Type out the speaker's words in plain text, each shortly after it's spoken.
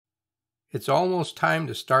It's almost time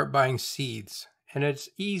to start buying seeds, and it's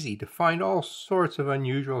easy to find all sorts of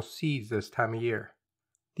unusual seeds this time of year.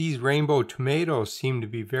 These rainbow tomatoes seem to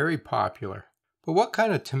be very popular, but what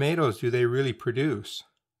kind of tomatoes do they really produce?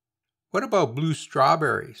 What about blue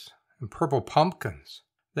strawberries and purple pumpkins?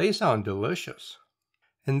 They sound delicious.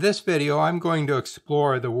 In this video, I'm going to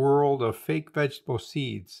explore the world of fake vegetable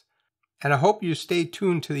seeds, and I hope you stay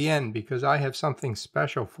tuned to the end because I have something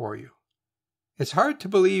special for you. It's hard to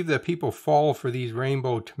believe that people fall for these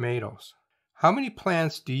rainbow tomatoes. How many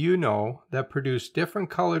plants do you know that produce different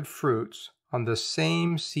colored fruits on the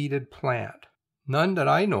same seeded plant? None that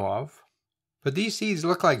I know of. But these seeds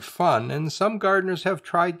look like fun, and some gardeners have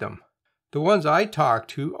tried them. The ones I talked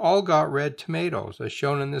to all got red tomatoes, as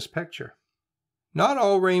shown in this picture. Not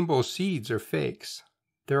all rainbow seeds are fakes.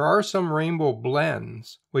 There are some rainbow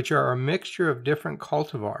blends, which are a mixture of different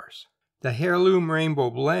cultivars. The heirloom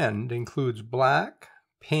rainbow blend includes black,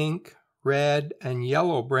 pink, red, and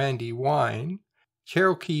yellow brandy wine,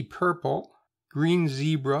 Cherokee purple, green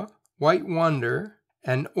zebra, white wonder,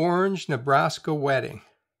 and orange Nebraska wedding.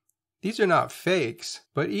 These are not fakes,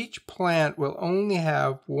 but each plant will only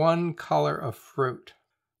have one color of fruit.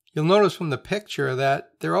 You'll notice from the picture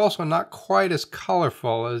that they're also not quite as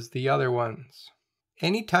colorful as the other ones.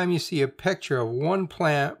 Anytime you see a picture of one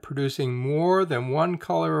plant producing more than one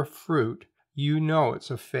color of fruit, you know it's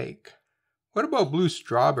a fake. What about blue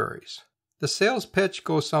strawberries? The sales pitch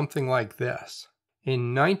goes something like this.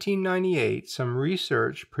 In 1998, some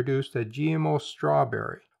research produced a GMO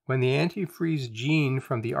strawberry when the antifreeze gene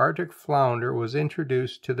from the Arctic flounder was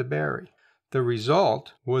introduced to the berry. The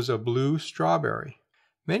result was a blue strawberry.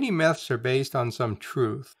 Many myths are based on some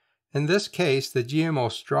truth. In this case, the GMO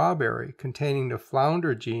strawberry containing the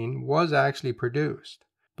flounder gene was actually produced,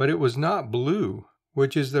 but it was not blue,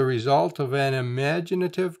 which is the result of an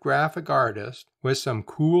imaginative graphic artist with some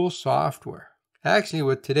cool software. Actually,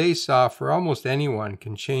 with today's software, almost anyone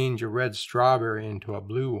can change a red strawberry into a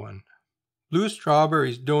blue one. Blue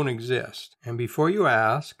strawberries don't exist, and before you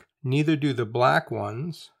ask, neither do the black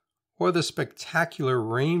ones or the spectacular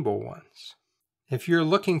rainbow ones. If you're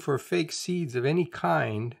looking for fake seeds of any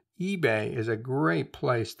kind, eBay is a great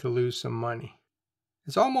place to lose some money.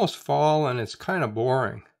 It's almost fall and it's kind of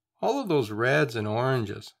boring. All of those reds and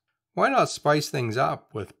oranges. Why not spice things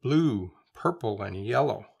up with blue, purple, and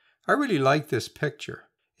yellow? I really like this picture.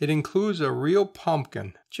 It includes a real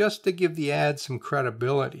pumpkin just to give the ad some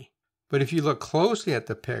credibility. But if you look closely at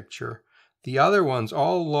the picture, the other ones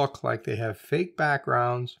all look like they have fake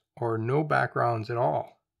backgrounds or no backgrounds at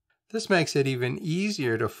all. This makes it even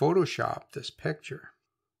easier to Photoshop this picture.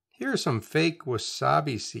 Here are some fake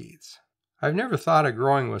wasabi seeds. I've never thought of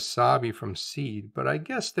growing wasabi from seed, but I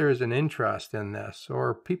guess there is an interest in this,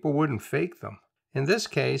 or people wouldn't fake them. In this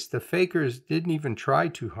case, the fakers didn't even try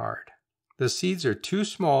too hard. The seeds are too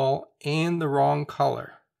small and the wrong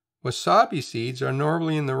color. Wasabi seeds are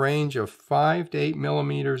normally in the range of 5 to 8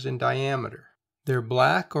 millimeters in diameter. They're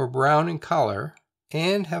black or brown in color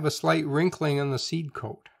and have a slight wrinkling on the seed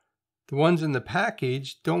coat. The ones in the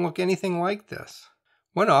package don't look anything like this.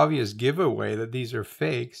 One obvious giveaway that these are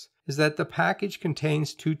fakes is that the package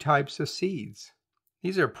contains two types of seeds.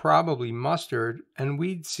 These are probably mustard and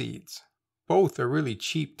weed seeds. Both are really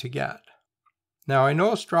cheap to get. Now I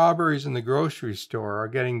know strawberries in the grocery store are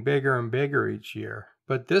getting bigger and bigger each year,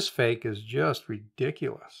 but this fake is just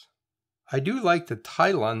ridiculous. I do like the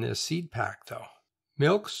title on this seed pack though.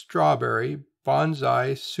 Milk Strawberry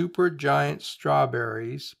Bonsai Super Giant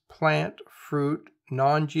Strawberries Plant Fruit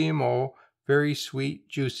Non-GMO Very Sweet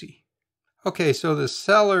Juicy. Okay, so the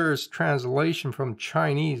seller's translation from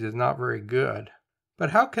Chinese is not very good. But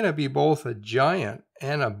how can it be both a giant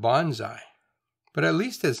and a bonsai? But at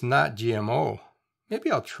least it's not GMO.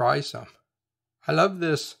 Maybe I'll try some. I love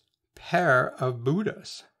this pear of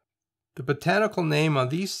Buddhas. The botanical name on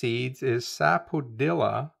these seeds is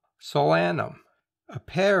Sapodilla solanum. A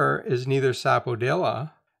pear is neither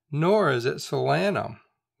Sapodilla nor is it solanum,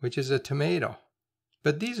 which is a tomato.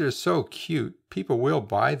 But these are so cute, people will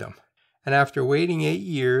buy them. And after waiting 8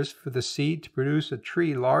 years for the seed to produce a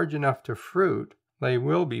tree large enough to fruit, they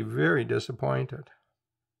will be very disappointed.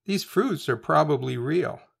 These fruits are probably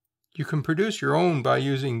real. You can produce your own by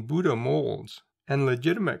using Buddha molds, and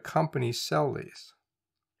legitimate companies sell these.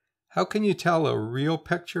 How can you tell a real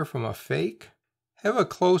picture from a fake? Have a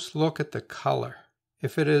close look at the color.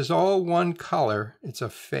 If it is all one color, it's a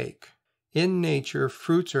fake. In nature,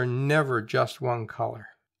 fruits are never just one color.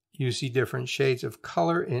 You see different shades of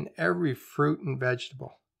color in every fruit and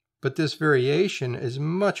vegetable. But this variation is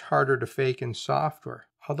much harder to fake in software,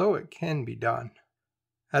 although it can be done.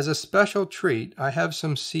 As a special treat, I have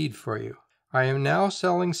some seed for you. I am now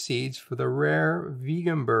selling seeds for the rare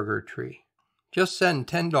vegan burger tree. Just send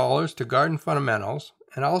 $10 to Garden Fundamentals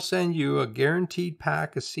and I'll send you a guaranteed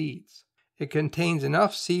pack of seeds. It contains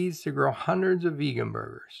enough seeds to grow hundreds of vegan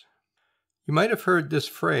burgers. You might have heard this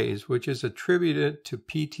phrase, which is attributed to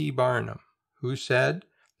P.T. Barnum, who said,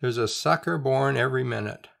 "There's a sucker born every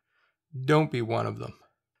minute." Don't be one of them.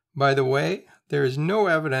 By the way, there is no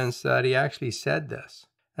evidence that he actually said this,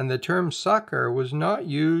 and the term sucker was not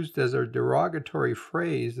used as a derogatory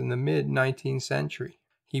phrase in the mid-19th century.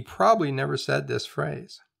 He probably never said this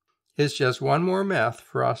phrase. It's just one more myth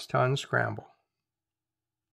for us to unscramble.